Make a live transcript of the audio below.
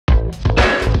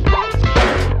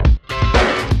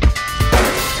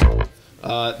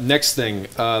Next thing,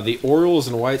 the Orioles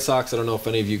and White Sox. I don't know if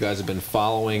any of you guys have been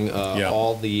following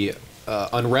all the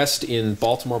unrest in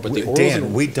Baltimore, but the Orioles.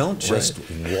 Dan, we don't just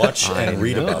watch and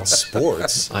read about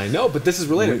sports. I know, but this is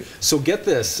related. So get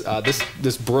this.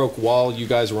 This broke while you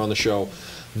guys were on the show.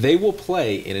 They will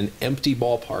play in an empty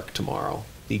ballpark tomorrow.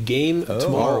 The game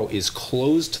tomorrow is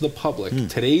closed to the public.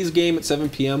 Today's game at 7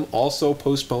 p.m. also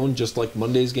postponed, just like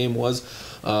Monday's game was.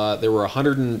 There were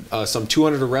some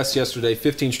 200 arrests yesterday,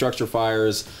 15 structure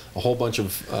fires, a whole bunch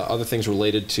of other things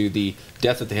related to the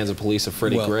death at the hands of police of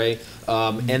Freddie Gray.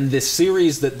 And this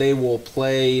series that they will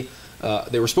play,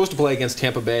 they were supposed to play against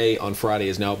Tampa Bay on Friday,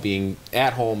 is now being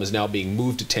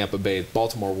moved to Tampa Bay.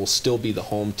 Baltimore will still be the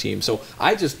home team. So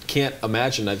I just can't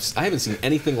imagine. I haven't seen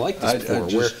anything like this before,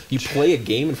 where you play a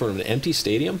game in front of an empty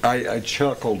stadium. I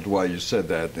chuckled while you said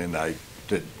that, and I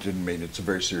didn't mean it's a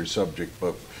very serious subject,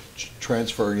 but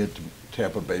transferring it to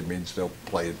Tampa Bay means they'll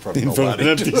play in front of nobody.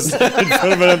 In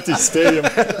front of an empty stadium.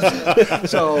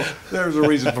 So there's a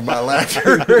reason for my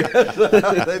laughter.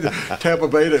 Tampa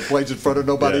Bay that plays in front of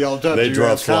nobody all the time. They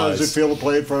draw flies. How does it feel to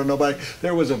play in front of nobody?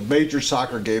 There was a major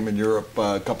soccer game in Europe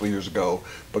a couple of years ago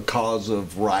because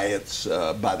of riots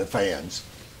by the fans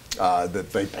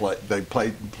that they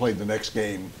played the next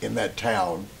game in that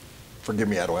town. Forgive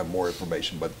me, I don't have more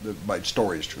information, but my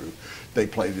story is true. They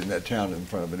played in that town in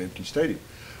front of an empty stadium.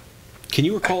 Can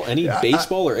you recall any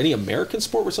baseball or any American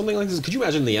sport where something like this? Could you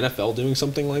imagine the NFL doing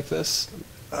something like this?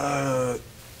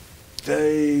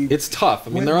 It's tough.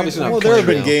 I mean, they're obviously not. Well, there have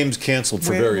been games canceled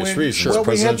for various reasons. Well,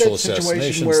 presidential we had that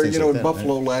situation where, in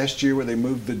Buffalo last year, where they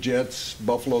moved the Jets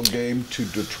Buffalo game to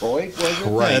Detroit, was it?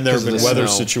 Right, and there have been weather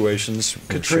situations.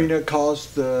 Katrina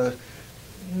caused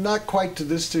not quite to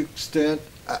this extent.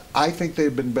 I think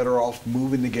they've been better off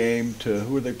moving the game to,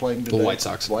 who are they playing today? The White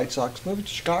Sox. White Sox. Move it to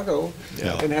Chicago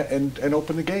and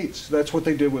open the gates. That's what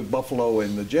they did with Buffalo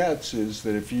and the Jets, is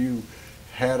that if you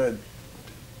had a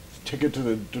ticket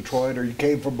to Detroit, or you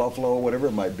came from Buffalo, or whatever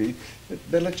it might be,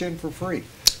 they let you in for free.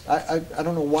 I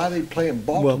don't know why they play in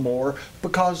Baltimore,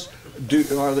 because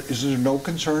is there no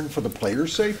concern for the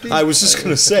players' safety? I was just going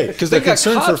to say, because they're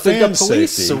concerned for fan safety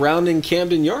surrounding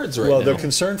Camden Yards right now. Well, they're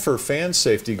concerned for fan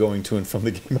safety going to and from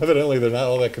the game. Evidently, they're not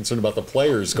all that concerned about the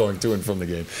players going to and from the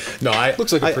game. No,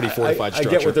 looks like a pretty fortified structure.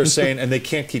 I get what they're saying, and they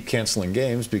can't keep canceling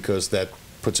games because that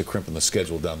puts a crimp in the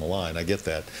schedule down the line. I get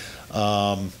that.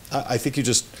 I think you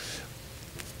just.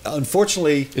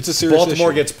 Unfortunately, it's a serious Baltimore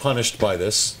issue. gets punished by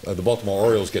this. The Baltimore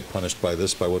Orioles get punished by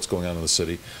this, by what's going on in the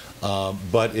city.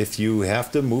 But if you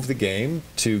have to move the game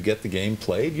to get the game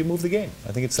played, you move the game.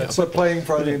 I think it's that simple. But playing in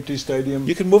front of an empty stadium,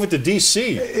 you can move it to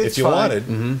D.C. if you wanted.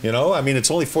 You know, I mean, it's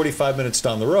only 45 minutes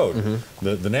down the road.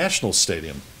 The National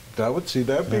Stadium.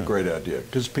 That'd be a great idea,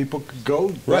 because people could go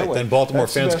that right. way. Then Baltimore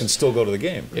fans can still go to the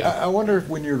game. Yeah. I wonder if,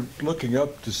 when you're looking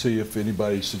up to see if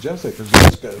anybody suggests it, because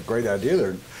it's got a great idea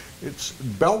there. It's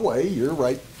Beltway. You're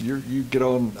right. You get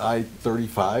on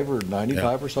I-35 or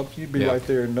 95 or something. You'd be right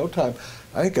there in no time.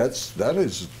 I think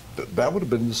that would have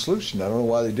been the solution. I don't know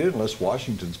why they did, unless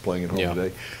Washington's playing at home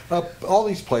today. All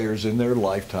these players in their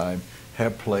lifetime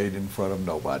have played in front of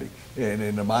nobody. And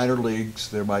in the minor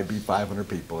leagues, there might be 500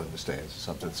 people in the stands or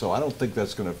something. So I don't think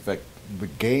that's going to affect the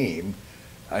game.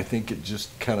 I think it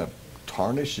just kind of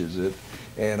tarnishes it.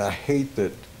 And I hate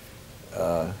that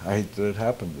it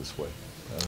happened this way.